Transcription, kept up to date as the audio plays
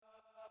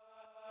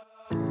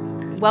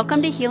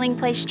Welcome to Healing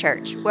Place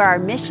Church, where our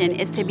mission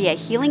is to be a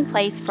healing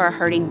place for a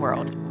hurting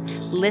world.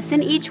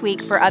 Listen each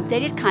week for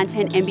updated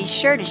content and be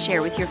sure to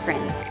share with your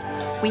friends.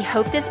 We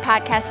hope this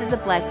podcast is a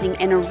blessing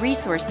and a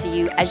resource to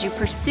you as you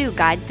pursue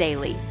God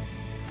daily.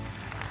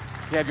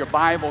 If you have your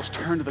Bibles,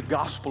 turn to the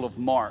Gospel of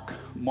Mark,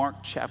 Mark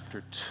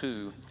chapter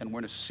 2, and we're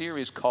in a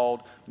series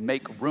called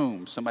Make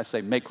Room. Somebody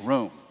say, make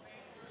room.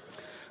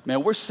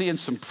 Man, we're seeing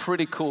some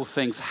pretty cool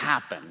things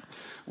happen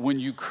when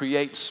you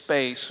create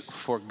space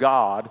for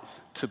God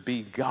to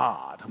be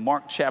God.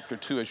 Mark chapter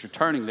 2, as you're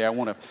turning there,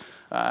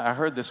 I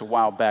heard this a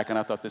while back and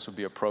I thought this would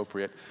be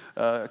appropriate.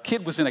 A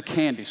kid was in a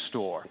candy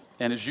store,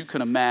 and as you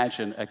can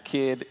imagine, a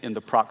kid in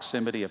the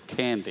proximity of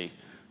candy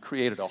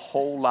created a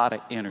whole lot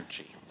of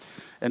energy.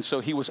 And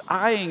so he was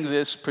eyeing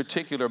this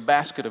particular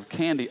basket of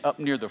candy up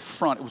near the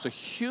front. It was a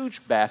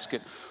huge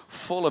basket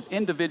full of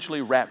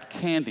individually wrapped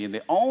candy. And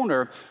the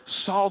owner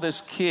saw this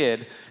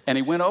kid, and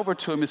he went over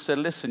to him and said,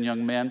 "Listen,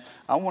 young man,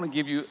 I want to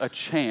give you a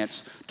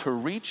chance to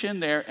reach in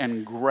there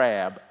and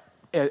grab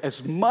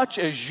as much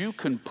as you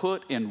can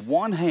put in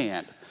one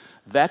hand.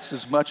 That's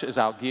as much as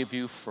I'll give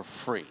you for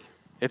free.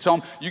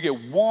 You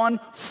get one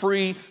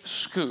free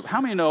scoop." How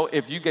many know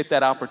if you get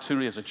that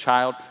opportunity as a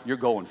child, you're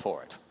going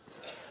for it?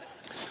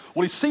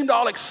 Well, he seemed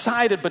all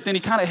excited, but then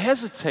he kind of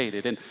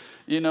hesitated. And,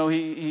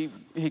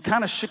 he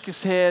kind of shook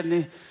his head,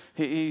 and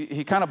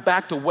he kind of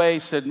backed away,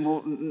 said,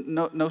 "Well,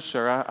 no,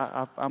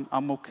 sir,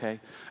 I'm okay."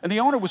 And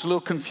the owner was a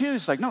little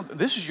confused, like, "No,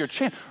 this is your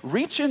chance.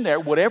 Reach in there.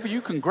 Whatever you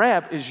can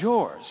grab is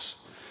yours."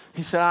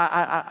 He said,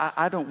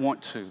 I don't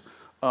want to.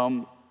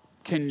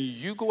 Can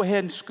you go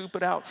ahead and scoop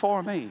it out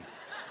for me?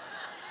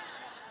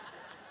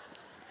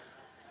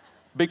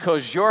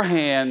 Because your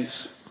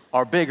hands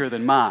are bigger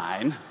than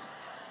mine.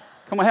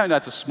 Come on,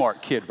 that's a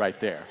smart kid right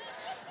there.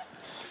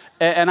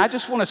 And I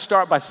just want to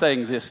start by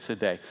saying this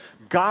today.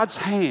 God's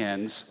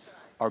hands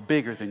are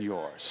bigger than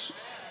yours.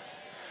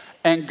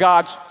 And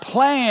God's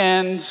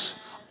plans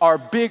are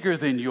bigger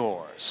than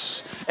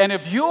yours. And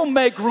if you'll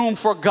make room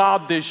for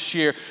God this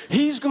year,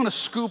 He's going to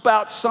scoop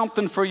out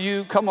something for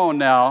you, come on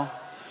now,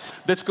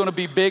 that's going to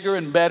be bigger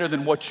and better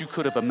than what you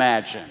could have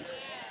imagined.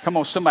 Come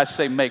on, somebody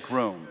say, make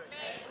room.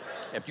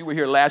 If you were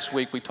here last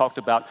week, we talked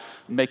about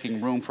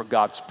making room for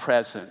God's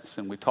presence.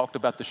 And we talked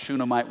about the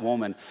Shunammite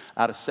woman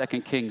out of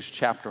 2 Kings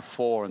chapter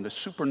 4 and the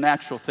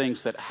supernatural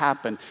things that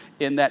happened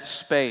in that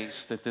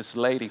space that this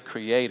lady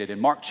created.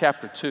 In Mark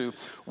chapter 2,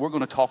 we're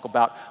going to talk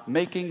about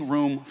making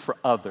room for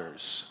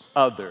others.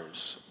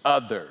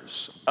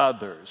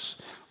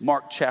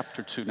 Mark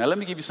chapter 2. Now, let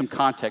me give you some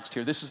context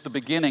here. This is the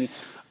beginning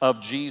of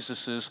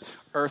Jesus'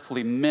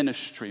 earthly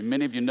ministry.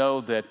 Many of you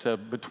know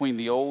that between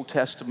the Old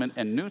Testament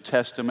and New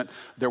Testament,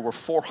 there were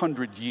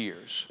 400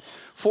 years.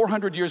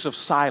 400 years of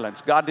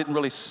silence. God didn't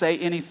really say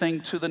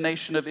anything to the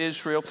nation of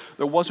Israel.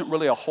 There wasn't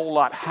really a whole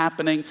lot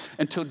happening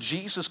until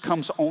Jesus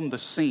comes on the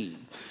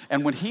scene.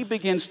 And when He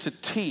begins to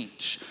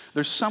teach,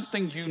 there's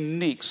something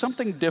unique,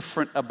 something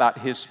different about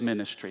His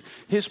ministry.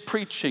 His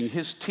preaching,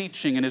 His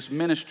teaching, and His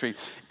ministry,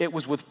 it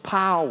was with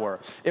power.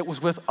 It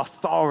was with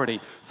authority.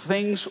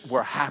 Things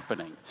were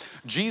happening.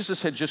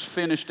 Jesus had just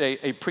finished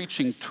a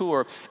preaching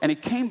tour, and He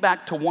came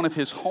back to one of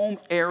His home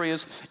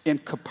areas in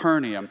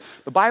Capernaum.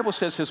 The Bible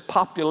says His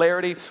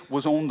popularity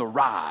was on the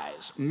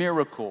rise,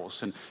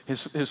 miracles, and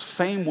his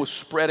fame was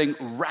spreading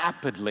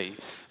rapidly.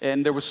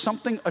 And there was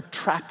something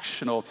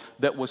attractional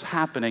that was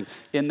happening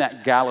in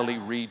that Galilee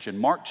region.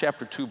 Mark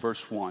chapter 2,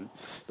 verse 1.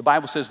 The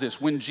Bible says this: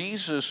 when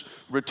Jesus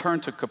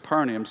returned to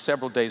Capernaum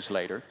several days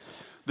later,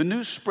 the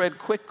news spread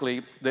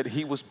quickly that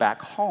He was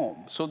back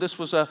home. So this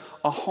was a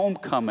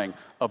homecoming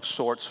of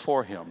sorts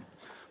for Him.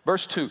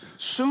 Verse 2,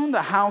 soon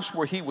the house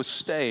where He was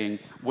staying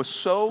was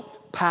so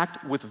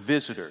packed with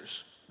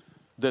visitors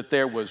that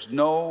there was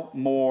no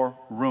more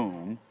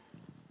room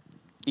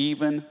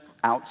even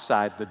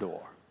outside the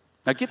door.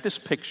 Now get this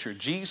picture.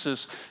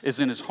 Jesus is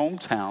in His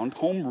hometown,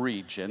 home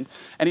region,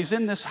 and He's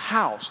in this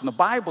house. And the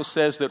Bible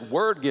says that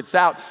word gets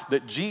out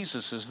that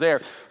Jesus is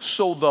there.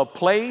 So the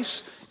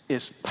place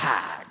is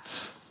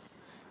packed.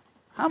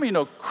 How many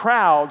know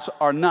crowds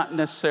are not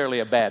necessarily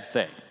a bad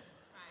thing?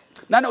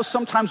 Now, I know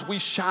sometimes we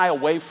shy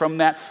away from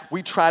that.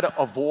 We try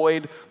to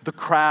avoid the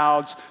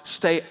crowds,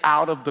 stay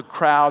out of the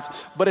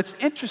crowds. But it's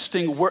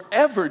interesting,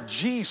 wherever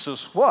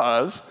Jesus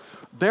was,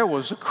 there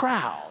was a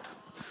crowd.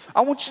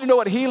 I want you to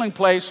know at Healing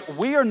Place,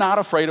 we are not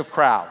afraid of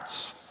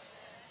crowds.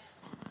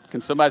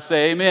 Can somebody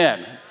say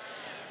amen?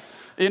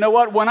 You know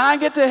what? When I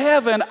get to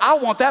heaven, I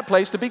want that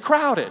place to be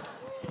crowded.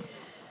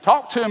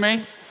 Talk to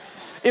me.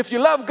 If you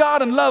love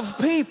God and love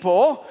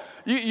people,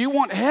 you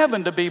want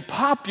heaven to be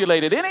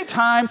populated.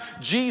 Anytime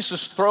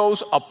Jesus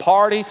throws a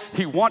party,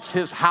 He wants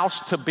His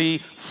house to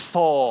be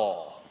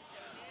full.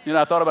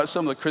 I thought about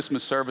some of the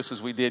Christmas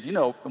services we did.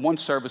 One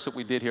service that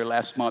we did here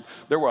last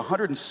month, there were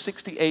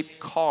 168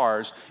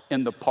 cars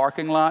in the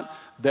parking lot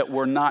that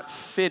were not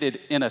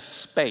fitted in a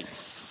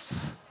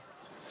space.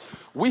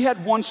 We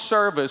had one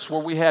service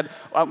where we had,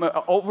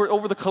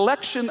 over the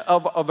collection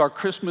of our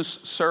Christmas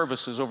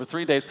services over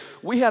 3 days,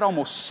 we had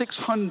almost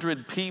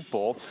 600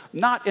 people,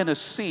 not in a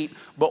seat,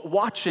 but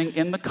watching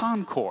in the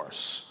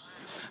concourse.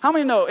 How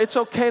many know it's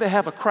okay to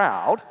have a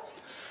crowd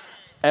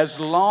as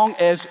long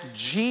as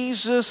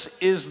Jesus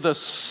is the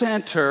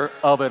center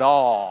of it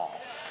all?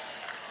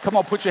 Come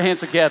on, put your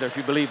hands together if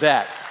you believe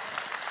that.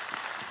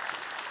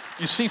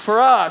 You see, for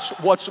us,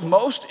 what's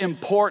most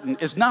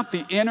important is not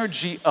the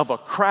energy of a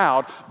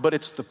crowd, but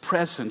it's the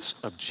presence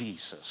of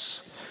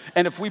Jesus.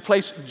 And if we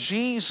place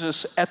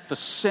Jesus at the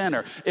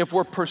center, if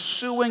we're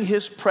pursuing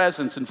his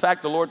presence, in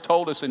fact, the Lord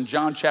told us in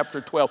John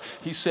chapter 12,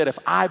 he said, if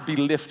I be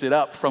lifted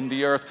up from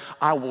the earth,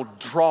 I will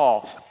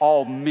draw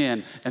all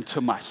men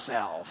into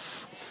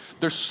myself.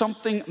 There's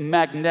something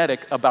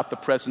magnetic about the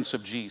presence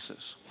of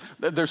Jesus.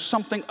 There's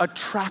something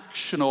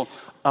attractional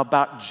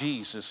about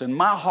Jesus. And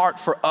my heart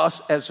for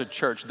us as a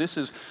church, this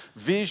is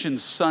Vision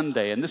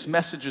Sunday, and this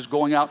message is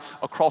going out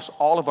across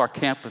all of our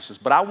campuses.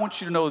 But I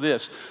want you to know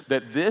this,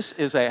 that this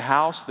is a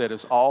house that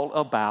is all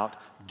about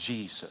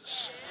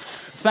Jesus.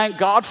 Thank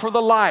God for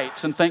the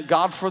lights, and thank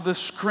God for the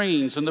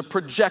screens and the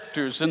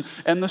projectors and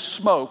the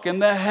smoke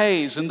and the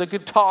haze and the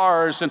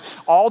guitars and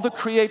all the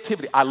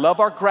creativity. I love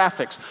our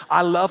graphics.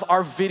 I love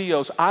our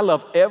videos. I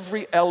love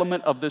every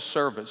element of this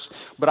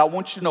service. But I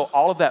want you to know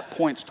all of that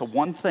points to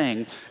one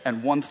thing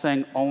and one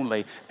thing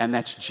only, and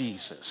that's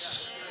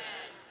Jesus.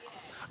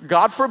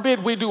 God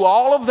forbid we do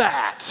all of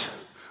that.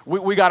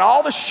 We got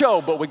all the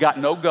show, but we got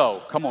no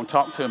go. Come on,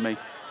 talk to me.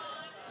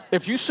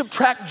 If you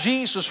subtract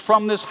Jesus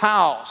from this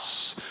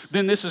house,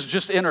 then this is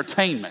just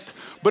entertainment.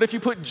 But if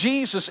you put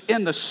Jesus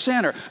in the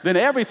center, then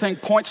everything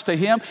points to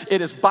him.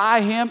 It is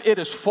by him. It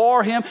is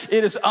for him.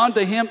 It is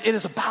unto him. It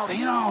is about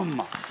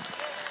him.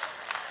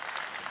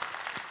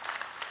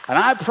 And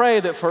I pray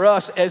that for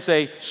us as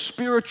a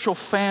spiritual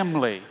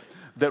family,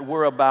 that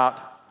we're about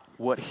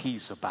what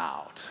he's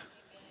about.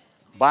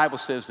 The Bible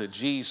says that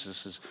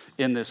Jesus is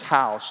in this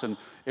house, and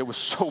it was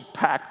so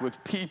packed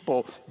with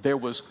people, there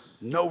was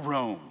no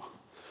room.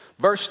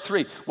 Verse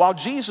 3, while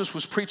Jesus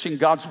was preaching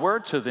God's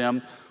word to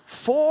them,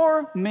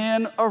 4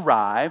 men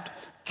arrived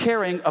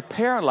carrying a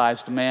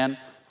paralyzed man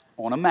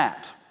on a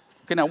mat.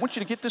 Okay, now I want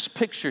you to get this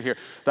picture here.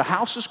 The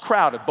house is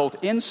crowded,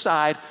 both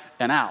inside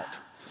and out.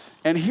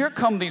 And here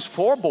come these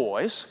 4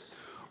 boys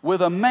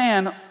with a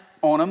man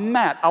on a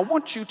mat. I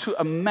want you to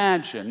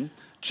imagine,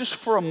 just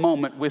for a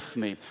moment with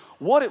me,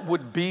 what it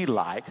would be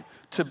like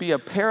to be a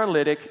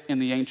paralytic in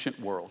the ancient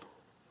world.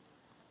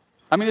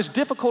 I mean, it's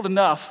difficult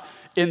enough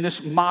in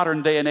this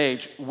modern day and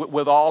age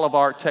with all of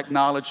our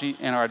technology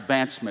and our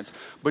advancements.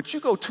 But you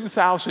go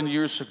 2,000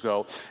 years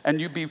ago and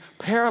you'd be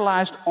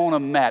paralyzed on a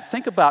mat.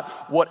 Think about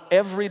what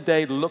every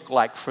day looked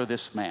like for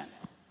this man.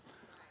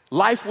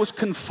 Life was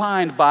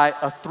confined by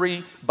a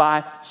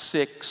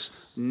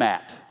 3x6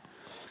 mat.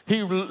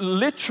 He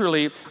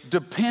literally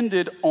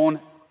depended on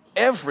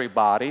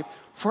everybody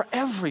for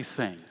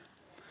everything.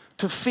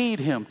 To feed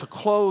him, to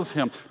clothe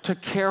him, to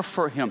care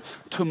for him,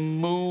 to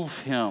move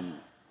him.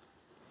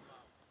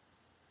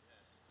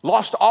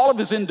 Lost all of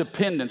his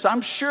independence. I'm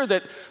sure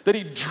that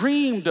he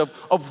dreamed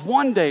of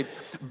one day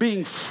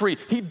being free.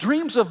 He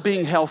dreams of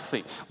being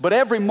healthy. But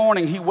every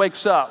morning he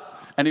wakes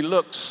up and he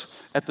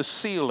looks at the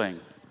ceiling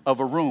of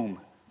a room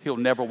he'll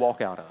never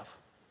walk out of.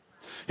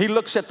 He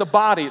looks at the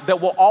body that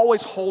will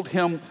always hold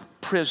him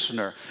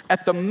prisoner,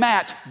 at the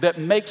mat that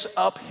makes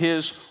up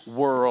his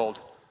world.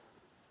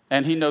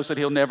 And he knows that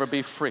he'll never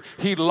be free.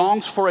 He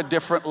longs for a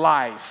different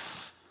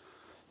life.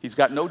 He's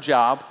got no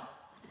job,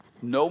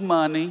 no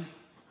money,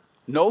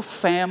 no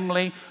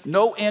family,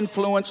 no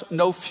influence,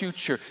 no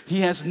future.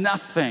 He has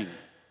nothing.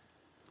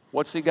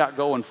 What's he got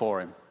going for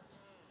him?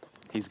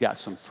 He's got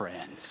some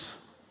friends.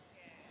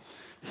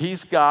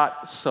 He's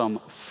got some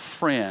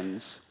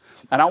friends.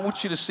 And I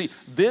want you to see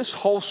this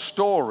whole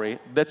story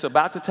that's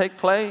about to take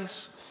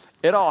place.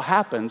 It all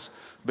happens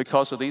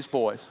because of these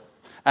boys.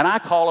 And I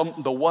call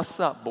them the What's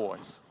Up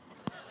Boys.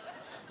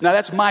 Now,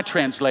 that's my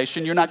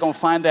translation. You're not going to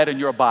find that in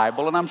your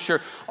Bible. And I'm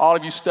sure all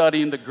of you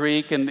studying the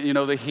Greek and,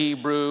 the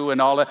Hebrew and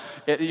all that,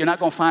 you're not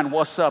going to find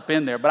what's up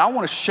in there. But I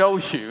want to show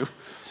you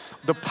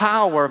the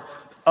power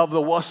of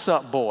the What's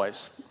Up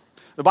Boys.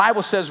 The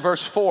Bible says,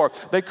 verse 4,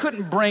 they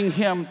couldn't bring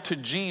him to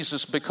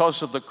Jesus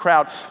because of the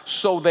crowd,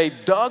 so they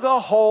dug a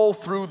hole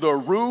through the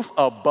roof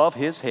above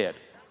his head.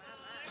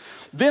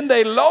 Then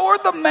they lowered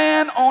the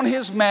man on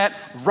his mat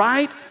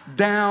right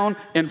down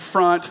in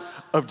front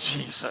of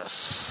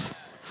Jesus.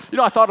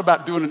 I thought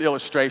about doing an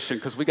illustration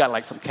because we got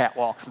like some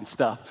catwalks and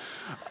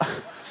stuff.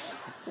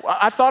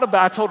 I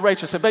told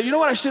Rachel, I said, babe, you know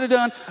what I should have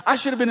done? I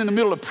should have been in the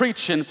middle of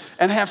preaching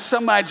and have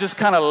somebody just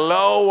kind of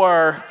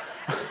lower.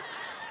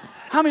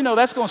 How many know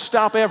that's going to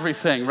stop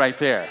everything right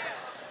there?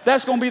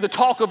 That's going to be the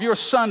talk of your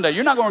Sunday.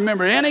 You're not going to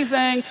remember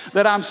anything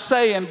that I'm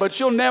saying, but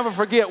you'll never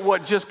forget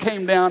what just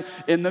came down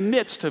in the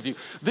midst of you.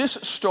 This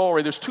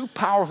story, there's 2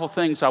 powerful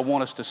things I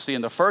want us to see.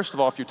 And the first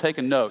of all, if you're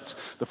taking notes,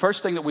 the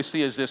first thing that we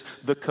see is this,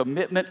 the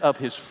commitment of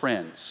his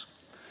friends.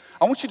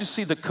 I want you to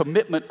see the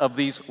commitment of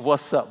these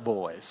what's up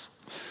boys.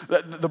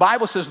 The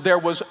Bible says there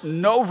was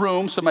no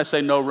room. Somebody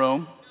say no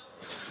room.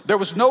 There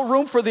was no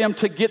room for them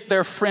to get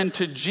their friend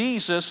to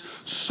Jesus,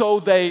 so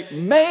they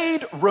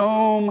made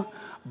room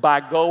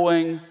by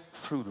going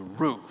through the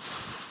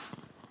roof.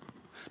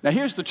 Now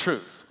here's the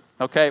truth,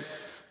 okay?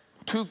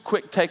 2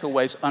 quick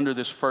takeaways under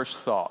this first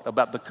thought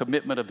about the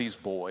commitment of these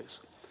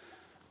boys.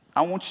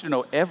 I want you to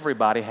know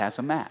everybody has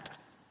a mat.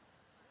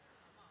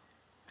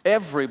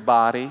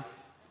 Everybody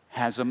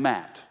has a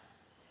mat.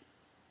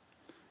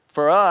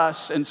 For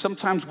us, and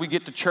sometimes we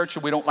get to church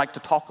and we don't like to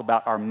talk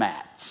about our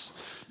mats.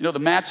 You know, the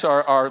mats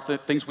are the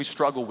things we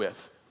struggle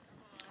with.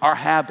 Our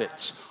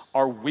habits,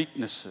 our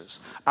weaknesses,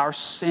 our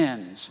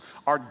sins,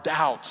 our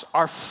doubts,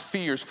 our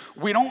fears.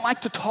 We don't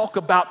like to talk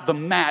about the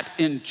mat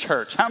in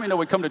church. How many know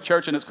we come to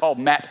church and it's called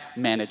mat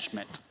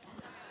management?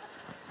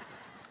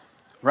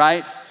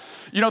 Right?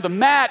 You know, the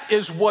mat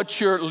is what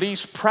you're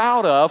least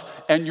proud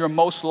of and you're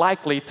most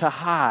likely to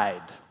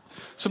hide.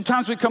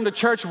 Sometimes we come to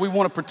church and we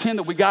want to pretend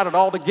that we got it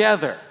all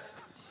together.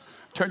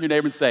 Turn to your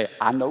neighbor and say,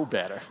 I know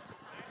better.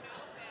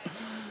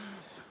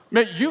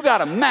 Man, you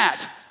got a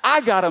mat.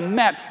 I got a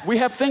mat. We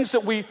have things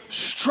that we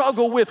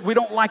struggle with. We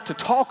don't like to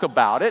talk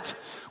about it.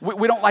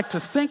 We don't like to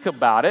think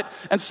about it.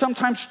 And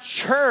sometimes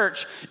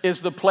church is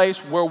the place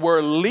where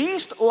we're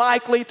least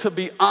likely to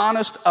be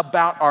honest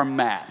about our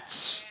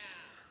mats.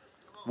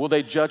 Will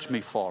they judge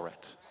me for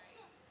it?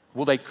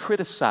 Will they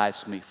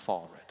criticize me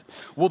for it?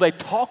 Will they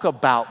talk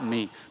about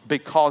me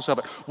because of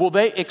it? Will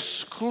they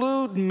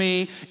exclude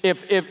me?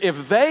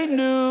 If they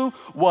knew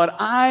what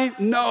I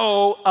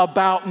know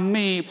about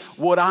me,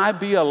 would I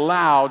be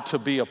allowed to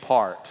be a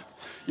part?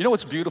 You know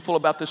what's beautiful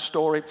about this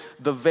story?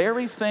 The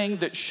very thing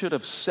that should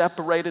have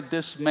separated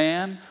this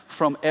man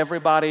from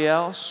everybody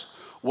else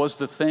was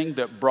the thing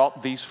that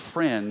brought these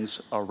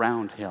friends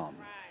around him.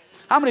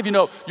 How many of you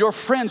know your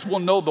friends will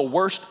know the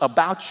worst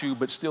about you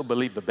but still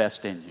believe the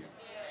best in you?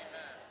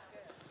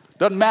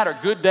 Doesn't matter,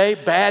 good day,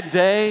 bad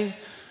day.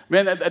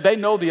 Man, they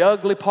know the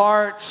ugly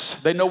parts.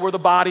 They know where the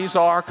bodies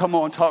are. Come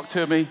on, talk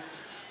to me.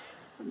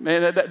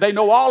 Man, they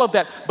know all of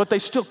that, but they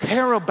still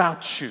care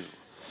about you.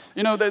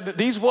 You know,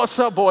 these what's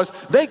up boys,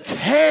 they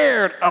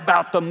cared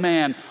about the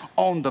man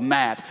on the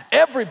mat.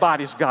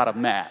 Everybody's got a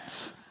mat.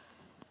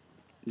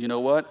 You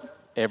know what?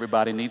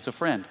 Everybody needs a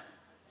friend.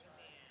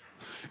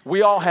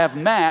 We all have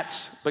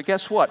mats, but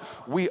guess what?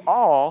 We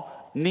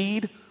all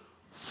need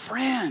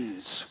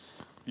friends.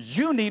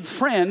 You need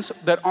friends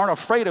that aren't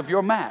afraid of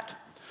your mat.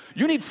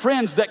 You need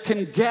friends that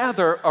can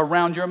gather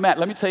around your mat.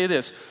 Let me tell you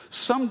this.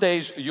 Some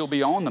days you'll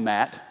be on the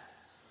mat.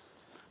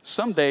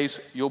 Some days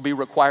you'll be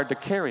required to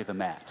carry the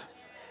mat.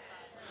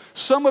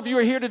 Some of you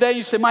are here today,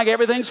 you say, Mike,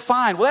 everything's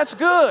fine. Well, that's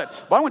good.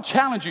 But I want to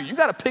challenge you. You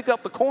got to pick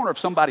up the corner of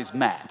somebody's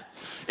mat.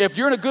 If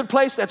you're in a good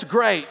place, that's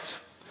great.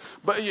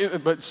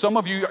 But some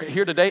of you are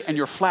here today and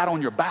you're flat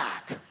on your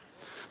back.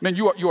 Man,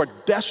 you are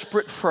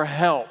desperate for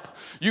help.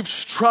 You've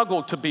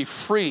struggled to be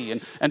free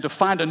and to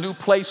find a new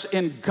place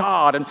in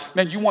God. And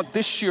man, you want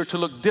this year to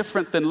look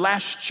different than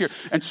last year.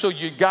 And so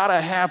you got to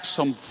have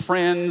some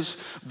friends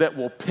that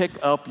will pick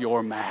up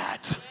your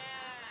mat.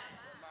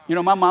 You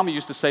know, my mama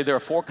used to say there are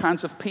 4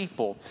 kinds of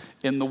people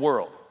in the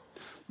world.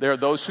 There are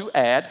those who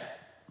add,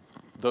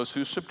 those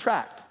who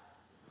subtract,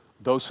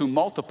 those who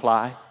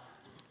multiply,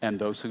 and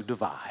those who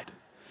divide.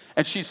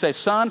 And she'd say,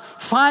 son,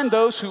 find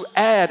those who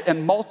add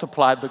and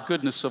multiply the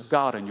goodness of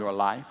God in your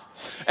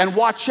life. And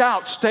watch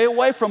out, stay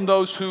away from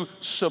those who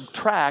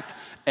subtract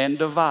and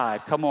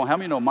divide. Come on, how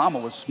many know mama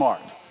was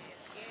smart?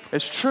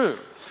 It's true.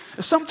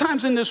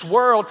 Sometimes in this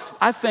world,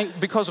 I think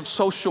because of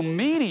social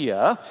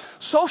media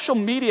has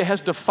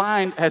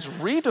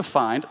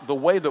redefined the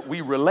way that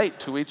we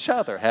relate to each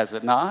other, has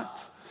it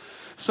not?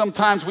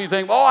 Sometimes we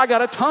think, oh, I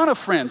got a ton of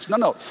friends.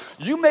 No.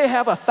 You may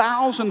have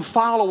 1,000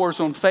 followers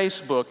on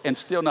Facebook and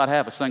still not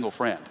have a single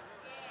friend.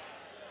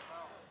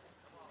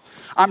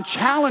 I'm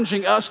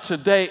challenging us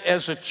today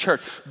as a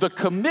church. The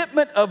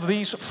commitment of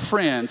these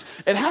friends,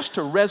 it has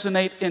to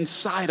resonate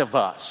inside of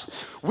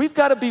us. We've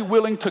got to be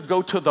willing to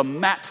go to the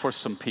mat for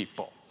some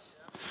people.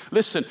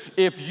 Listen,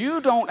 if you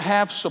don't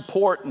have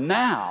support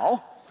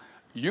now,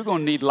 you're going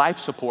to need life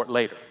support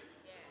later.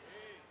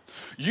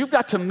 You've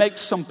got to make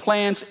some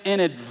plans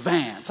in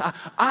advance.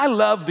 I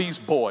love these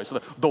boys,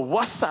 the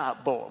what's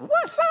up boy.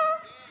 What's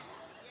up?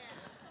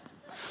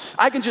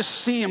 I can just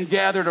see them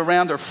gathered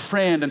around their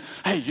friend and,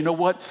 hey, you know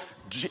what?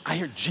 I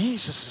hear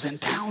Jesus is in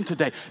town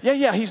today.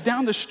 Yeah, he's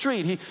down the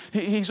street.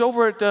 He's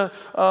over at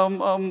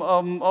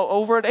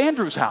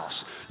Andrew's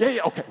house.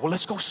 Yeah, okay. Well,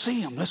 let's go see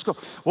him. Let's go.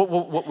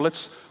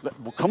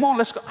 Well, come on,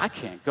 let's go. I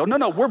can't go.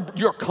 No,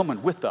 you're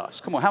coming with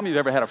us. Come on. How many of you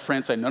ever had a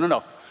friend say,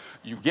 no.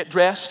 You get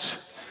dressed,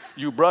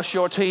 you brush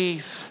your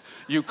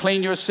teeth, you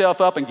clean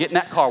yourself up, and get in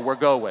that car. We're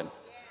going.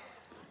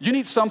 You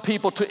need some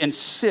people to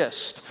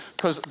insist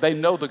because they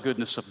know the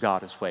goodness of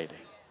God is waiting.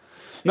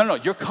 No,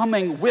 you're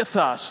coming with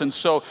us. And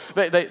so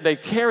they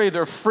carry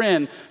their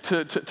friend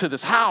to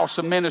this house.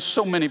 And man, there's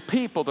so many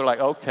people. They're like,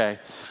 okay.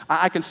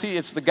 I can see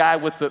it's the guy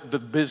with the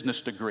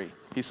business degree.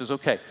 He says,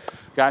 okay,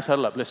 Guys,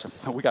 huddle up. Listen,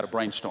 we got to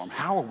brainstorm.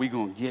 How are we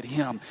going to get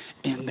him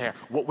in there?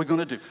 What we're going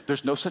to do?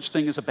 There's no such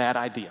thing as a bad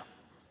idea.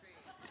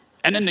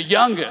 And then the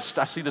youngest,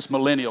 I see this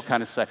millennial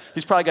kind of say,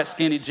 he's probably got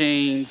skinny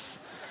jeans,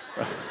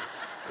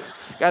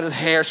 got his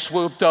hair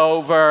swooped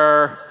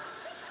over.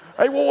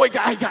 Hey, boy,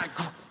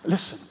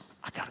 listen,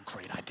 I got a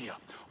great idea.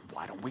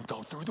 Why don't we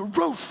go through the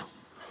roof?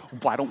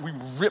 Why don't we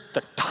rip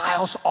the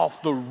tiles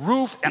off the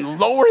roof and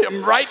lower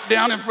him right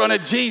down in front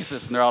of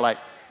Jesus? And they're all like,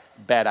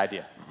 bad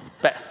idea.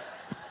 Bad.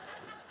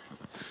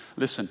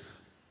 Listen,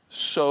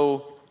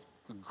 so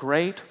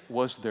great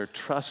was their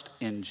trust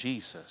in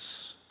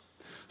Jesus.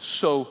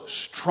 So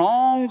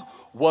strong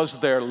was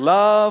their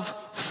love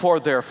for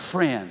their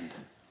friend.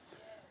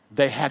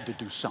 They had to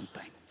do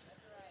something.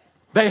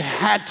 They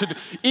had to,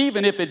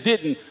 even if it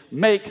didn't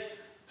make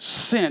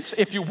sense.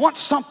 If you want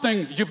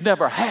something you've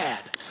never had,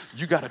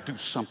 you got to do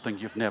something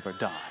you've never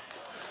done.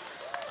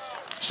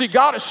 See,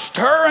 God is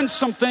stirring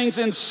some things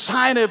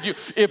inside of you.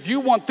 If you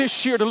want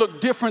this year to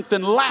look different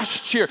than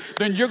last year,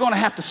 then you're going to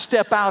have to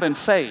step out in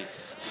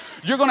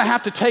faith. You're going to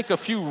have to take a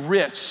few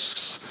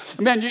risks.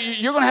 Man,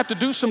 you're going to have to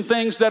do some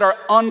things that are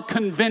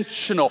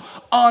unconventional,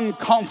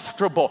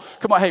 uncomfortable.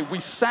 Come on, hey,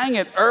 we sang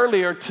it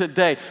earlier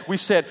today. We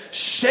said,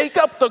 shake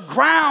up the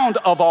ground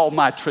of all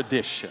my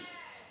tradition.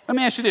 Let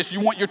me ask you this.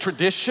 You want your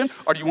tradition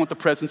or do you want the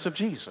presence of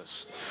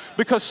Jesus?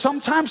 Because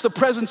sometimes the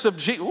presence of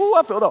Jesus, ooh,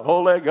 I feel the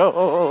Holy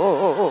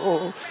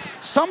Ghost.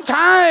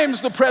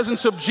 Sometimes the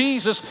presence of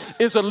Jesus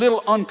is a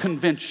little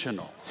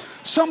unconventional.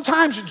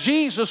 Sometimes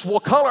Jesus will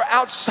color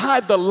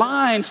outside the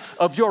lines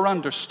of your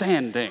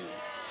understanding.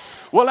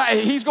 Well,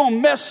 he's going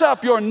to mess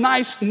up your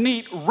nice,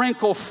 neat,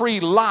 wrinkle-free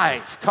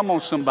life. Come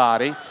on,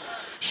 somebody.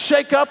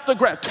 Shake up the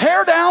ground.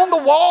 Tear down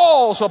the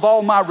walls of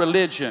all my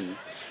religion.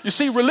 You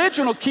see,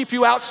 religion will keep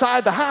you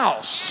outside the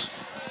house.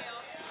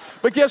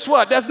 But guess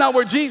what? That's not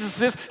where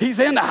Jesus is. He's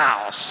in the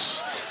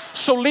house.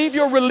 So leave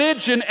your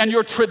religion and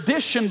your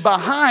tradition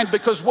behind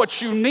because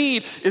what you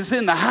need is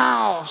in the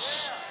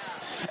house.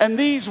 And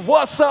these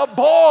what's up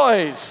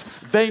boys,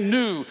 they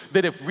knew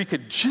that if we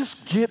could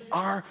just get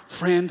our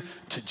friend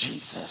to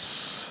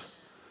Jesus.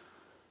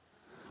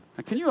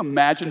 Now, can you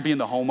imagine being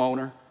the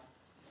homeowner?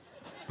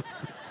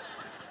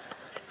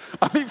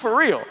 I mean, for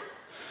real.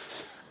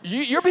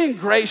 You're being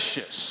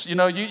gracious. You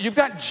know, you've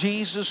got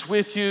Jesus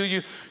with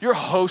you. You're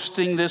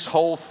hosting this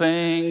whole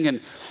thing.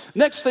 And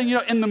next thing you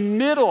know, in the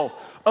middle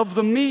of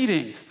the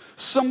meeting,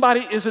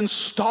 somebody is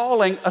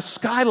installing a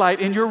skylight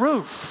in your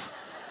roof.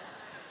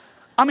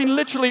 I mean,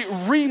 literally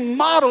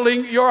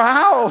remodeling your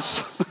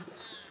house.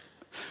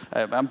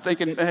 I'm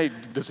thinking, hey,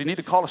 does he need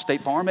to call a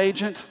State Farm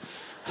agent?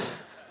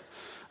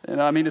 You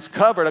know, I mean, it's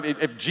covered. I mean,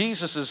 if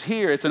Jesus is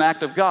here, it's an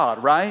act of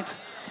God, right?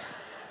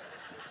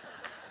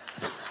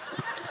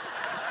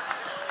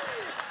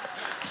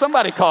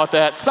 Somebody caught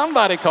that.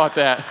 Somebody caught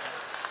that.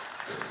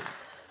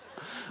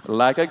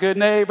 Like a good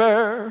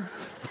neighbor.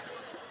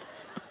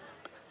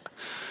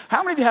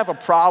 How many of you have a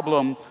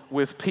problem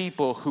with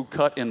people who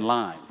cut in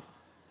line?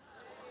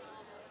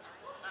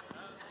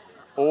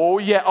 Oh,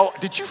 yeah. Oh,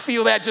 did you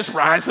feel that just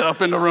rise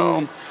up in the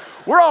room?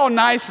 We're all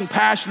nice and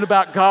passionate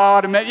about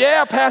God. And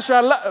yeah, Pastor,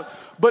 I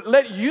love. But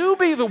let you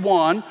be the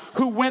one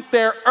who went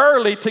there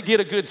early to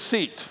get a good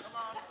seat.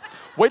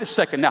 Wait a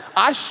second. Now,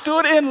 I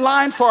stood in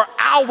line for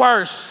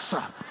hours.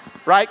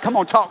 Right? Come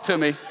on, talk to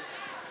me.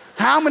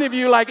 How many of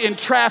you, like in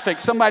traffic,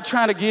 somebody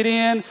trying to get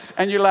in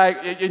and you're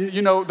like,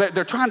 you know,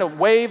 they're trying to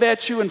wave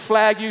at you and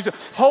flag you,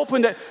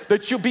 hoping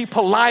that you'll be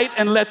polite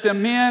and let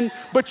them in,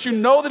 but you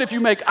know that if you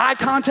make eye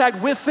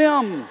contact with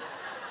them,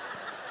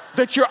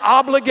 that you're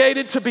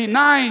obligated to be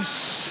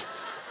nice.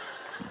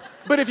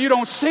 But if you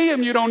don't see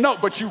them, you don't know,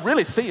 but you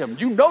really see them.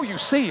 You know you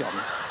see them.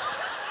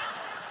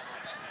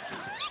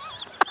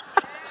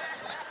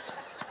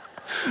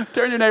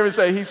 Turn your neighbor and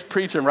say, he's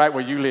preaching right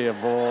where you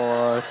live,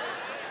 boy.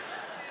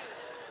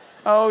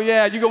 Oh,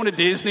 yeah, you going to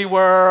Disney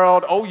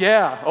World. Oh,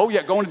 yeah,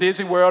 going to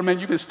Disney World. Man,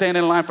 you've been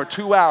standing in line for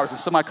 2 hours and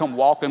somebody come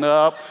walking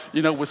up,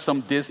 you know, with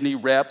some Disney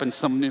rep and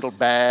some little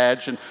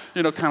badge and,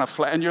 you know, kind of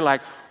flat. And you're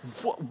like,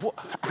 what?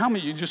 How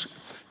many of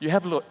you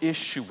have a little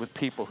issue with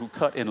people who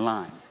cut in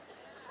line?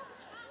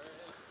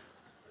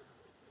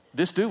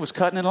 This dude was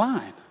cutting in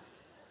line.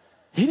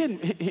 He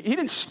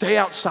didn't stay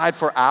outside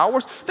for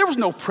hours. There was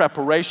no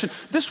preparation.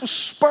 This was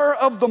spur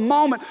of the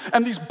moment.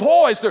 And these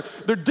boys,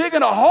 they're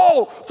digging a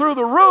hole through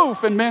the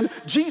roof. And man,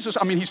 Jesus,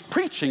 I mean, he's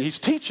preaching, he's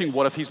teaching.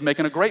 What if he's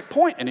making a great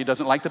point and he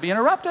doesn't like to be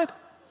interrupted?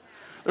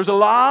 There's a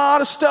lot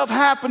of stuff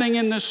happening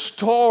in this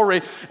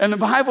story. And the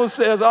Bible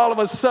says all of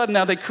a sudden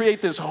now they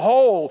create this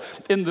hole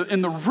in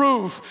the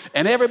roof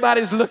and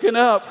everybody's looking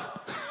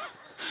up.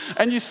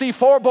 And you see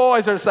 4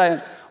 boys that are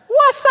saying,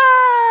 "What's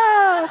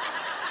up?"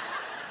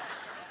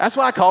 That's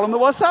why I call them the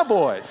What's Up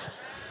Boys.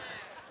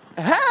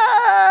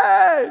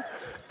 Hey!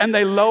 And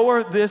they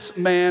lower this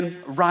man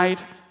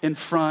right in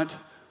front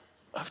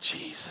of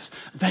Jesus.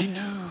 They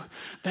knew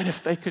that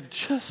if they could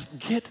just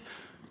get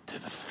to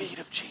the feet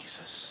of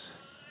Jesus.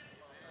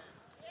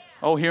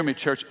 Oh, hear me,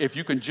 church. If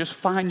you can just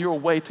find your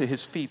way to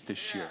his feet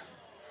this year.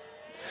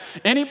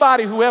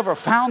 Anybody who ever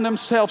found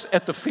themselves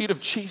at the feet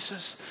of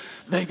Jesus,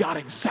 they got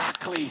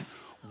exactly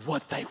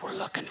what they were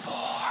looking for.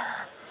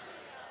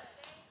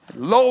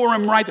 Lower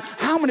them right there.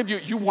 How many of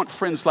you want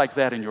friends like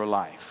that in your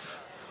life?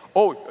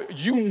 Oh,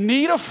 you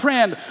need a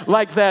friend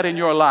like that in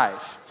your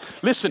life.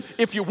 Listen,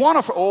 if you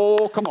want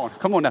come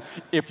on now.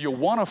 If you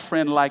want a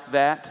friend like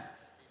that,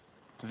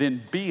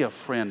 then be a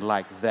friend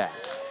like that.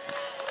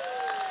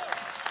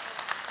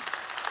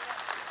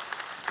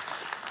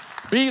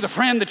 Be the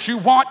friend that you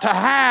want to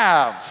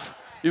have.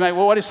 You may,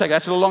 well, wait a second,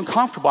 that's a little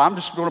uncomfortable. I'm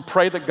just going to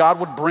pray that God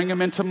would bring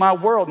him into my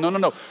world.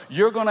 No.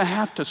 You're going to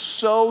have to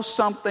sow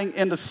something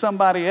into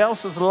somebody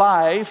else's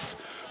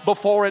life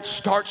before it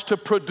starts to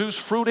produce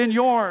fruit in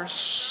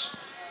yours.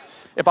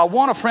 If I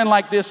want a friend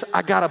like this,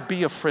 I got to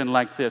be a friend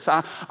like this.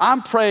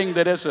 I'm praying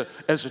that as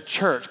a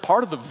church,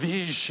 part of the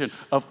vision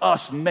of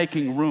us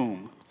making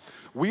room,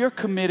 we are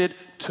committed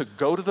to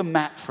go to the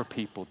mat for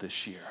people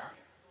this year.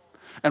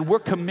 And we're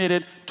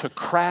committed to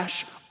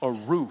crash a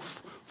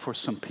roof for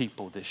some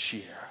people this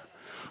year.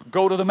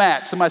 Go to the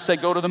mat. Somebody say,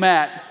 go to the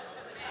mat.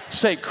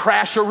 Say,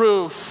 crash a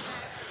roof.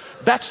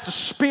 That's the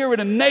spirit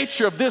and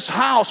nature of this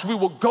house. We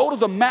will go to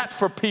the mat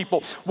for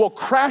people. We'll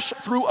crash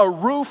through a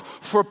roof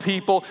for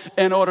people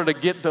in order to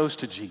get those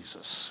to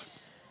Jesus.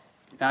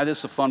 Now, this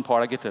is the fun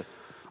part. I get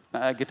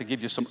to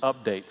give you some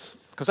updates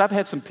because I've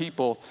had some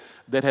people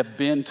that have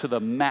been to the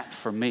mat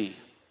for me.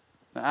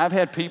 I've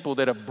had people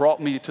that have brought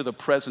me to the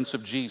presence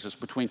of Jesus,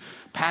 between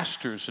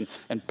pastors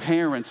and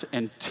parents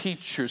and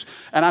teachers,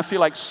 and I feel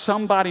like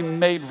somebody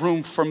made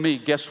room for me.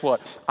 Guess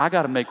what? I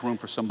got to make room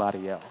for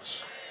somebody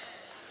else.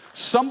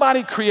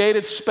 Somebody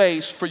created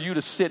space for you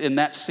to sit in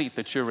that seat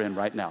that you're in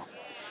right now.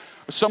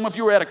 Some of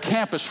you are at a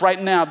campus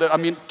right now that,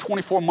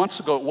 24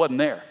 months ago it wasn't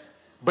there.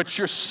 But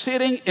you're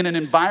sitting in an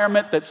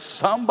environment that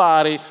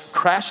somebody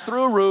crashed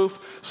through a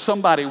roof,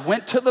 somebody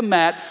went to the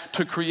mat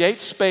to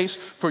create space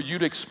for you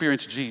to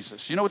experience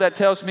Jesus. You know what that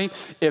tells me?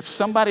 If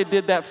somebody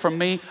did that for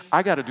me,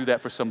 I got to do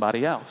that for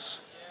somebody else.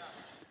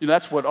 You know,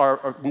 that's what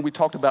when we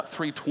talked about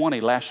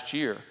 320 last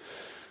year,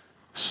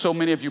 so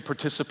many of you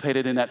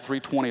participated in that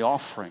 320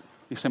 offering.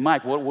 You say,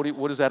 Mike,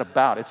 what is that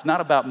about? It's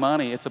not about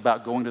money, it's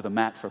about going to the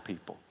mat for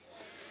people.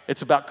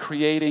 It's about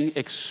creating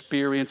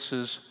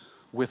experiences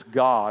with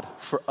God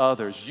for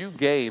others. You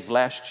gave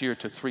last year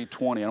to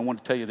 320. And I want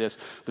to tell you this.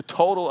 The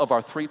total of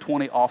our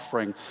 320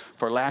 offering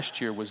for last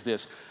year was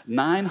this: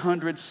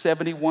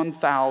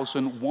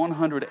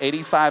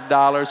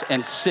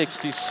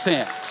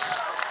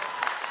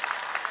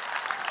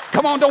 $971,185.60.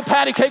 Come on, don't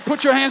patty cake.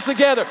 Put your hands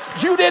together.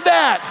 You did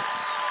that.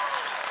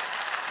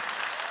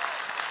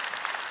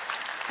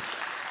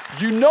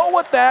 You know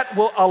what that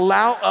will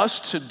allow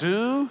us to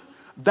do?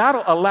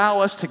 That'll allow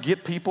us to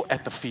get people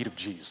at the feet of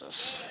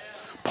Jesus.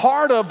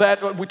 Part of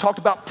that, we talked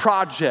about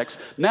projects.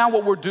 Now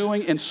what we're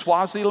doing in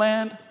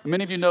Swaziland,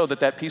 many of you know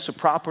that piece of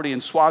property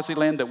in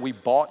Swaziland that we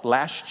bought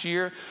last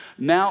year,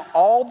 now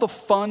all the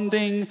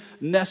funding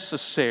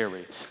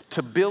necessary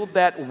to build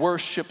that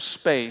worship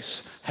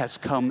space has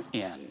come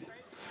in.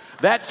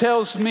 That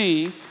tells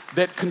me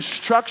that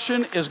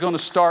construction is going to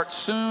start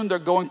soon. They're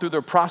going through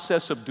their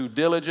process of due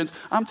diligence.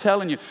 I'm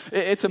telling you,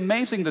 it's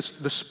amazing the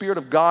Spirit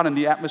of God and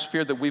the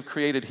atmosphere that we've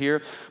created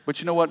here. But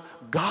you know what?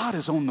 God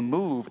is on the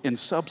move in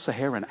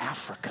sub-Saharan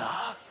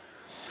Africa.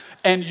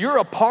 And you're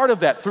a part of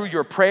that through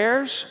your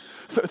prayers,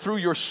 through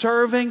your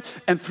serving,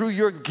 and through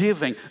your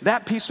giving.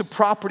 That piece of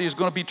property is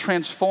going to be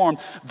transformed.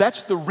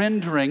 That's the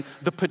rendering,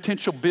 the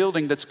potential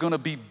building that's going to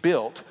be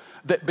built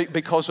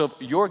because of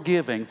your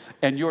giving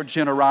and your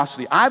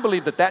generosity. I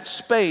believe that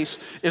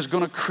space is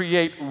going to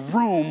create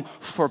room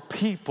for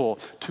people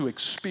to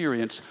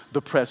experience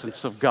the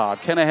presence of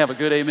God. Can I have a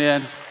good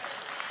amen?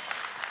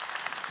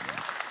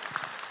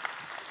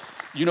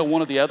 You know,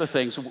 one of the other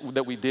things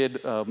that we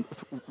did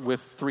with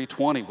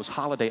 320 was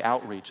holiday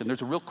outreach. And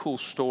there's a real cool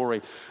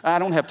story. I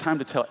don't have time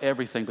to tell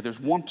everything, but there's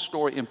one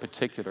story in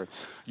particular.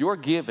 Your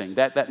giving,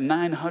 that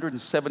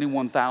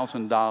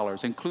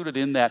 $971,000 included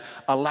in that,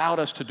 allowed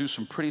us to do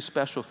some pretty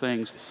special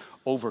things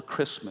over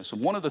Christmas. And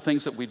one of the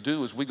things that we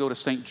do is we go to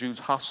St. Jude's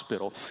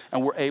Hospital,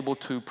 and we're able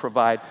to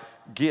provide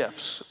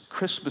gifts,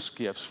 Christmas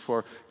gifts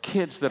for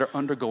kids that are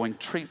undergoing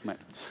treatment.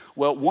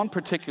 Well, one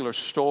particular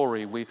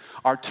story,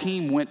 our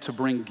team went to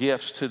bring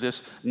gifts to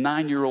this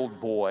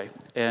 9-year-old boy,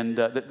 and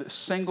the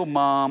single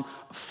mom,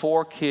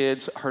 4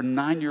 kids. Her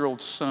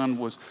 9-year-old son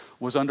was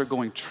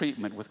undergoing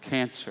treatment with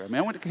cancer. I mean,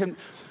 I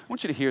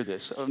want you to hear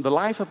this. The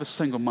life of a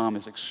single mom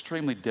is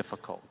extremely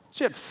difficult.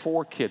 She had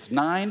 4 kids,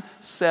 9,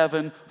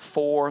 7,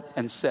 4,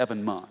 and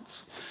 7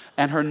 months.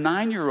 And her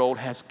 9-year-old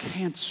has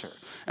cancer.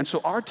 And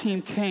so our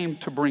team came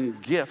to bring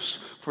gifts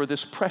for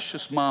this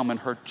precious mom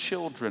and her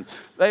children.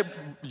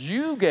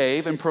 You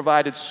gave and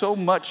provided so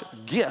many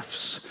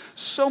gifts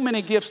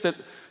that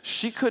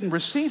she couldn't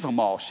receive them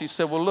all. She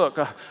said, well, look,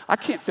 I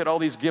can't fit all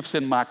these gifts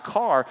in my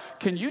car.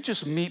 Can you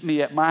just meet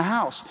me at my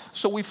house?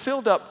 So we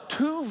filled up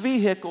 2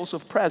 vehicles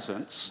of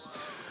presents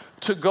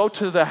to go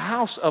to the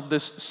house of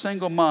this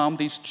single mom,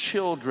 these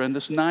children,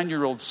 this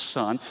 9-year-old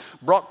son,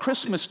 brought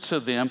Christmas to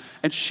them,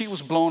 and she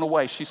was blown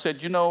away. She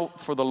said, you know,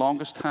 for the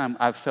longest time,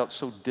 I've felt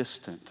so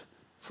distant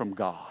from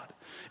God.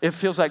 It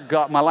feels like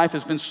God, my life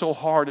has been so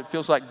hard. It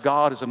feels like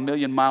God is a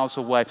million miles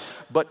away.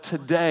 But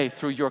today,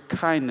 through your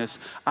kindness,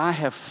 I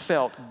have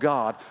felt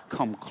God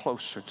come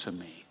closer to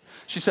me.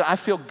 She said, I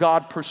feel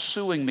God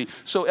pursuing me.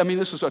 So,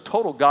 this is a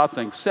total God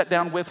thing. Sat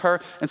down with her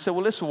and said,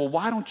 well, listen,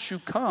 why don't you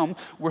come?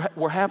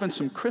 We're having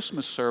some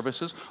Christmas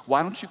services.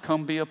 Why don't you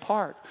come be a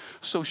part?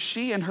 So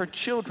she and her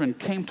children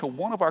came to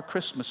one of our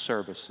Christmas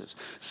services,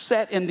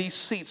 sat in these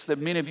seats that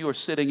many of you are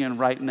sitting in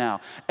right now.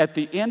 At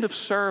the end of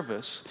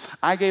service,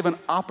 I gave an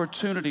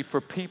opportunity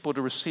for people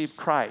to receive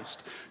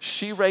Christ.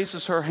 She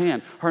raises her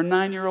hand. Her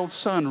 9-year-old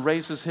son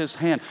raises his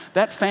hand.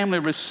 That family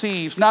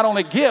receives not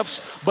only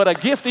gifts, but a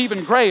gift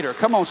even greater.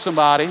 Come on,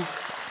 somebody.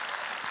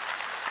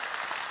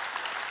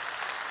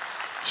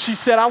 She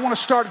said, I want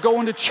to start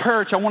going to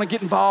church. I want to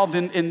get involved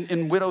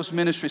in widows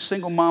ministry,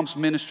 single moms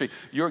ministry.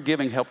 Your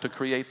giving helped to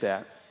create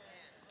that.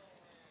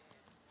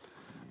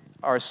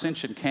 Our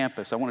Ascension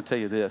campus, I want to tell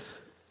you this.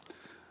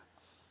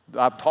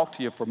 I've talked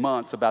to you for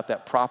months about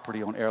that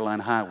property on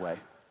Airline Highway.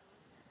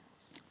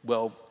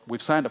 Well,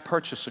 we've signed a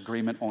purchase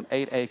agreement on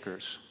 8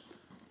 acres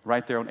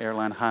right there on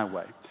Airline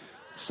Highway.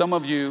 Some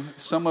of you,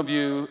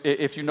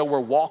 if you know where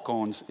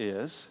Walk-Ons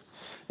is,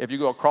 if you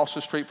go across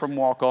the street from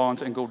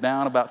Walk-Ons and go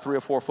down about 3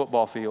 or 4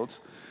 football fields,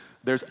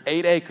 there's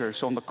 8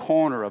 acres on the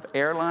corner of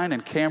Airline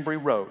and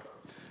Cambry Road.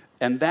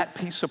 And that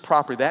piece of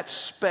property, that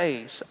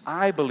space,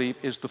 I believe,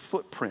 is the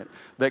footprint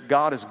that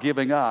God is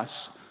giving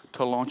us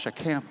to launch a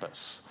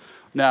campus.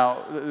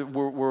 Now,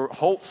 we're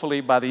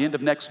hopefully by the end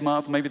of next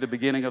month, maybe the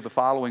beginning of the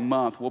following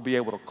month, we'll be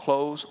able to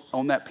close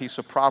on that piece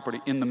of property.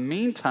 In the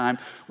meantime,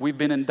 we've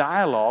been in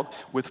dialogue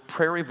with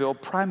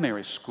Prairieville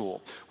Primary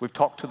School. We've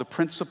talked to the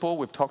principal,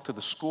 we've talked to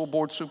the school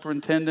board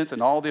superintendents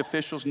and all the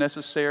officials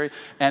necessary.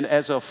 And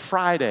as of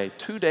Friday,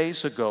 2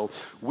 days ago,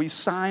 we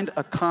signed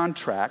a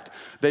contract.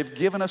 They've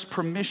given us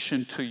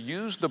permission to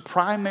use the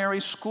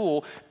primary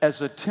school as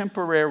a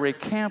temporary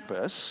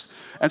campus.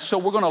 And so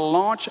we're going to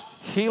launch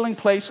Healing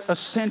Place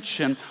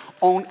Ascension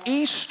on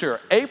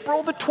Easter,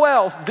 April the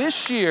 12th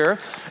this year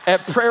at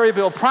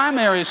Prairieville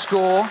Primary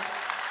School.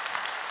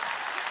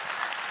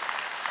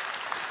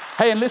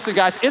 Hey, and listen,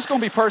 guys, it's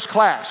going to be first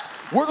class.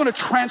 We're going to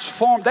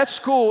transform. That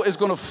school is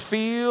going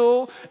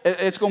to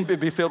it's going to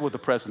be filled with the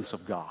presence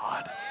of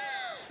God.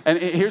 And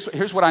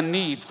here's what I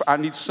need. I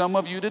need some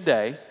of you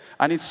today.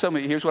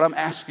 Here's what I'm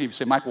asking you. You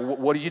say, Michael,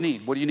 what do you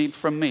need? What do you need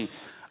from me?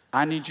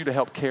 I need you to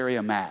help carry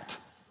a mat.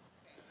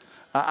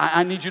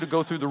 I need you to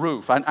go through the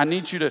roof. I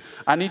need you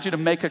to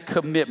make a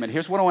commitment.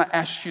 Here's what I want to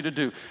ask you to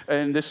do.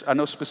 And this, I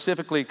know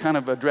specifically kind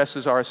of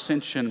addresses our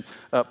Ascension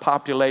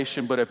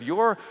population, but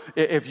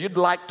if you'd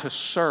like to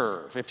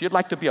serve, if you'd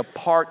like to be a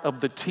part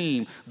of the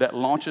team that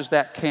launches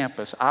that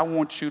campus, I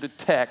want you to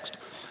text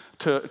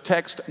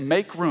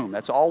Make Room.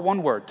 That's all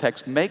one word.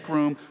 Text Make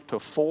Room to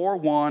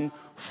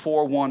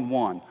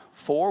 41411.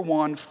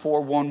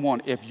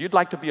 41411. If you'd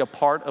like to be a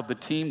part of the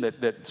team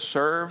that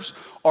serves,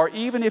 or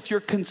even if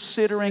you're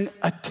considering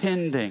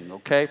attending,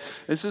 okay?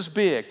 This is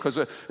big because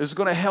this is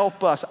going to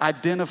help us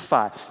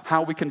identify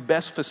how we can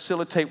best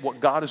facilitate what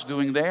God is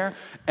doing there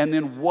and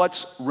then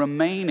what's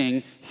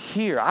remaining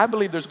here. I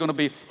believe there's going to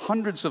be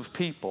hundreds of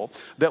people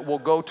that will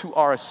go to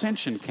our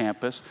Ascension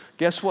campus.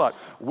 Guess what?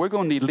 We're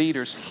going to need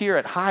leaders here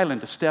at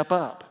Highland to step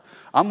up.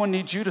 I'm going to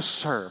need you to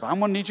serve. I'm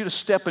going to need you to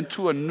step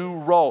into a new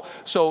role.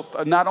 So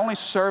not only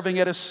serving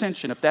at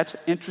Ascension, if that's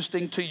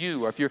interesting to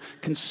you, or if you're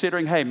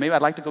considering, hey, maybe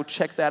I'd like to go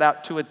check that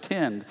out to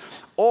attend.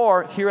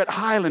 Or here at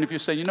Highland, if you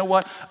say, you know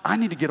what, I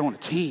need to get on a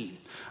team.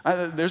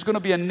 There's going to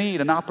be a need,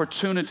 an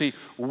opportunity.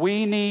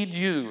 We need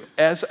you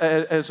as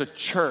a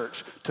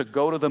church to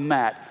go to the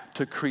mat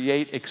to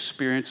create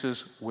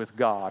experiences with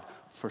God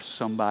for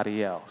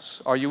somebody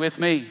else. Are you with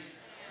me?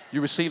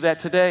 You receive that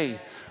today?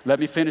 Let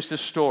me finish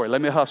this story.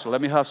 Let me hustle.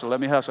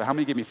 How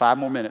many give me 5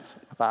 more minutes?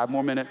 5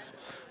 more minutes?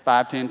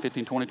 5, 10,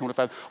 15, 20,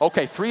 25.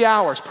 Okay, 3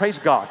 hours. Praise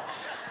God.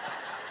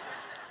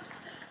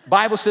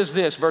 Bible says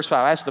this, verse 5.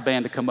 I asked the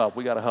band to come up.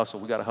 We got to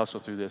hustle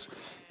through this.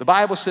 The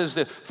Bible says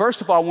this.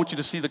 First of all, I want you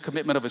to see the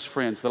commitment of his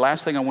friends. The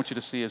last thing I want you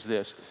to see is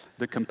this,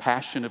 the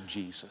compassion of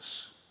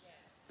Jesus.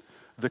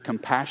 The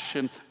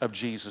compassion of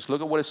Jesus.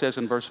 Look at what it says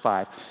in verse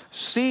 5.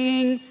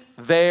 Seeing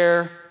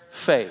their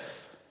faith.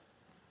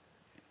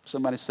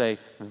 Somebody say,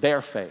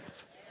 their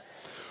faith.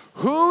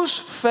 Whose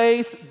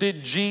faith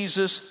did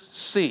Jesus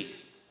see?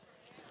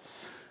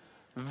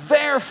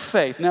 Their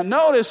faith. Now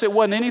notice it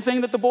wasn't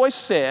anything that the boys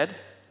said,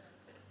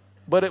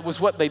 but it was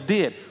what they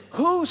did.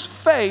 Whose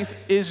faith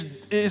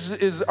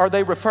are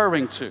they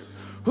referring to?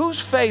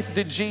 Whose faith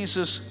did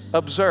Jesus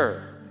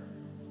observe?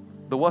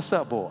 The what's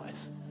up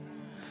boys.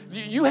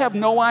 You have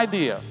no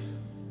idea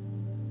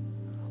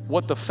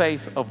what the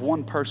faith of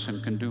one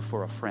person can do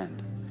for a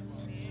friend.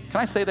 Can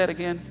I say that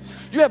again?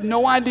 You have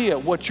no idea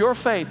what your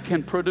faith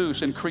can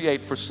produce and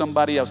create for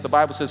somebody else. The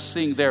Bible says,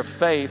 seeing their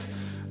faith,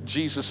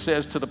 Jesus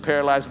says to the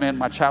paralyzed man,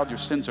 my child, your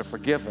sins are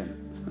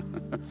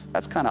forgiven.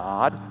 That's kind of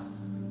odd.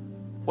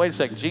 Wait a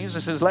second,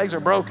 Jesus, his legs are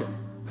broken.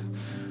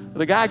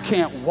 The guy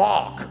can't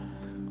walk.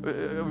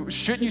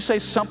 Shouldn't you say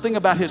something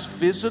about his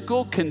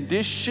physical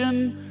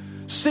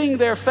condition? Seeing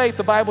their faith,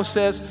 the Bible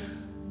says,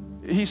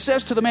 he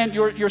says to the man,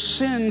 your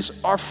sins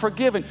are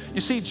forgiven.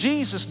 You see,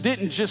 Jesus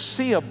didn't just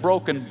see a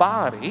broken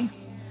body.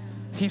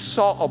 He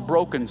saw a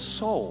broken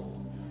soul.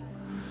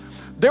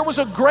 There was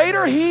a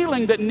greater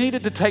healing that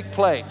needed to take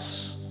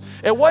place.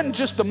 It wasn't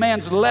just the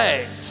man's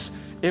legs.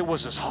 It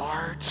was his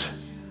heart.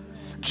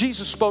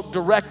 Jesus spoke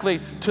directly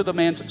to the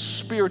man's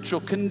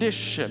spiritual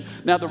condition.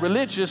 Now, the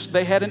religious,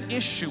 they had an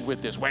issue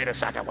with this. Wait a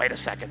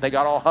second. They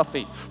got all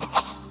huffy.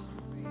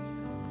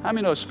 How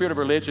many know a spirit of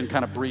religion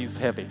kind of breathes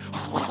heavy?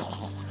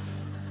 What?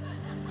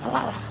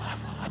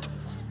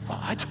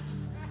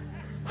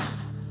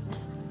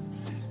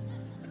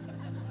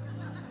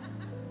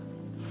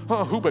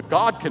 Oh, who but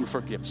God can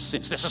forgive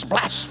sins? This is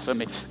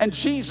blasphemy. And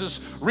Jesus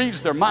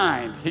reads their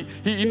mind.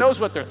 He knows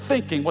what they're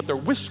thinking, what they're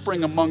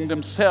whispering among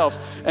themselves.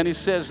 And he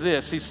says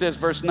this. He says,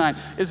 verse 9,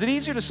 is it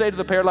easier to say to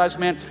the paralyzed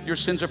man, your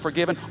sins are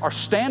forgiven, or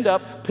stand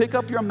up, pick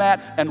up your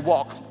mat, and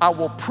walk? I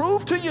will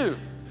prove to you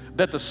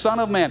that the Son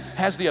of Man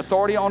has the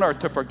authority on earth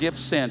to forgive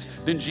sins.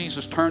 Then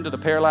Jesus turned to the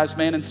paralyzed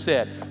man and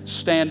said,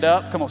 stand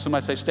up. Come on,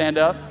 somebody say stand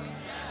up.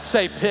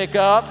 Say pick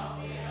up.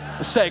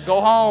 Say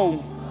go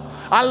home.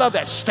 I love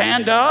that.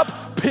 Stand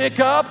up,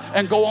 pick up,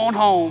 and go on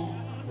home.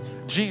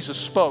 Jesus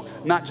spoke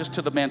not just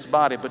to the man's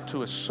body, but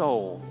to his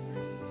soul.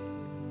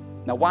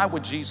 Now, why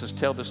would Jesus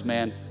tell this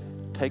man,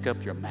 take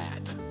up your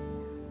mat?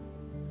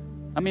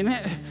 I mean,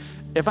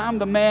 if I'm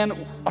the man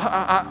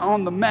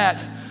on the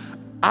mat,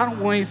 I don't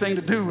want anything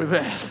to do with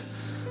that.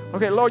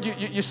 Okay, Lord,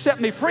 you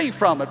set me free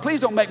from it. Please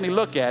don't make me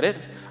look at it.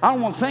 I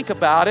don't want to think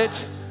about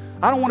it.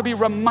 I don't want to be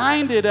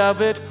reminded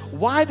of it.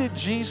 Why did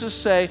Jesus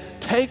say,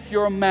 take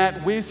your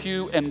mat with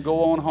you and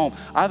go on home?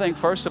 I think,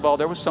 first of all,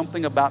 there was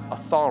something about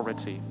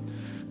authority.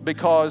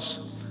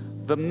 Because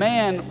the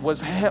man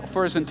was,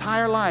 for his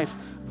entire life,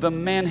 the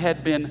man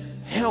had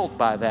been held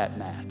by that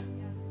mat.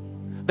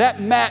 That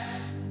mat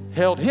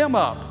held him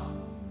up.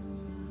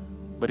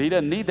 But he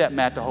doesn't need that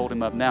mat to hold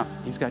him up now.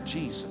 He's got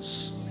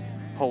Jesus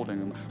holding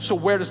him. So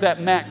where does that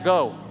mat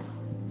go?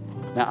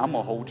 Now, I'm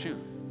going to hold you.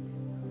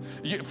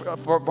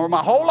 For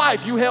my whole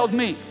life, you held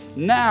me.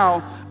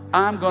 Now,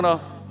 I'm going to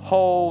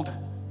hold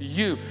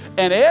you.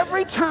 And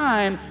every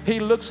time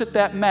he looks at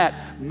that mat,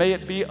 may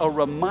it be a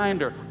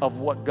reminder of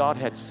what God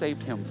had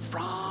saved him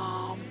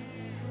from.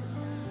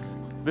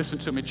 Listen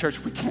to me,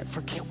 church. We can't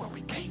forget where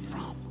we came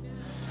from.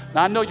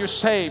 Now, I know you're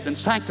saved and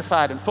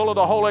sanctified and full of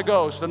the Holy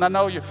Ghost. And I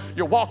know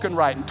you're walking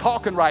right and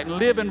talking right and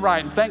living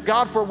right. And thank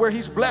God for where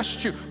he's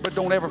blessed you. But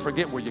don't ever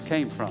forget where you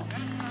came from.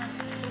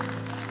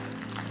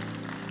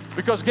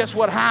 Because guess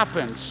what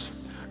happens?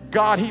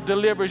 God, he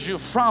delivers you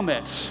from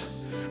it.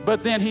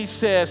 But then he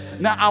says,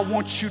 now I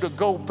want you to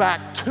go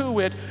back to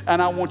it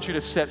and I want you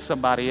to set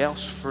somebody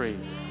else free.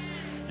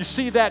 You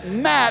see, that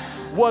mat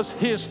was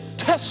his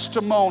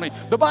testimony.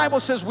 The Bible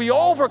says we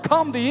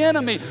overcome the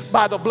enemy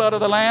by the blood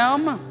of the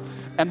Lamb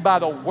and by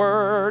the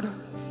word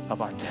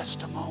of our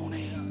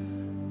testimony.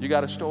 You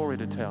got a story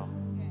to tell.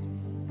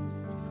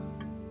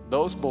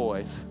 Those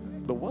boys,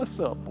 the what's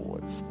up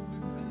boys,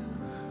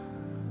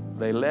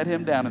 they let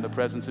him down in the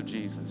presence of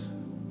Jesus.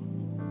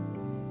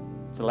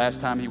 It's the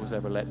last time he was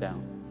ever let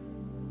down.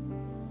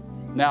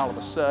 Now all of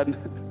a sudden,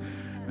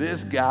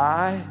 this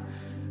guy,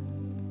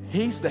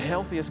 he's the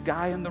healthiest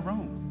guy in the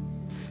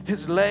room.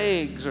 His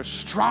legs are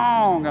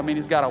strong. I mean,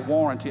 he's got a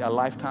warranty, a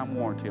lifetime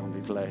warranty on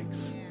these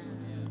legs.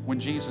 When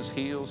Jesus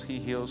heals, he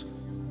heals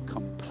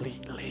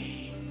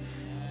completely.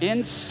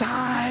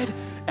 Inside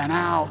and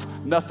out,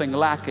 nothing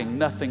lacking,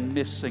 nothing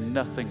missing,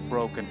 nothing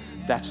broken.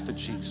 That's the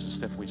Jesus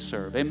that we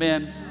serve.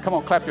 Amen. Come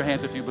on, clap your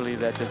hands if you believe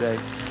that today.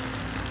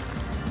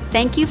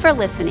 Thank you for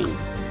listening.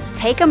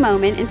 Take a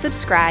moment and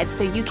subscribe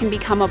so you can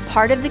become a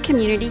part of the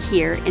community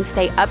here and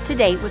stay up to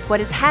date with what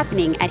is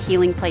happening at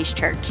Healing Place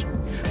Church.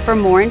 For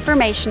more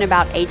information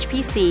about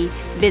HPC,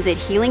 visit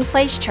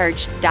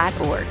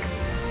healingplacechurch.org.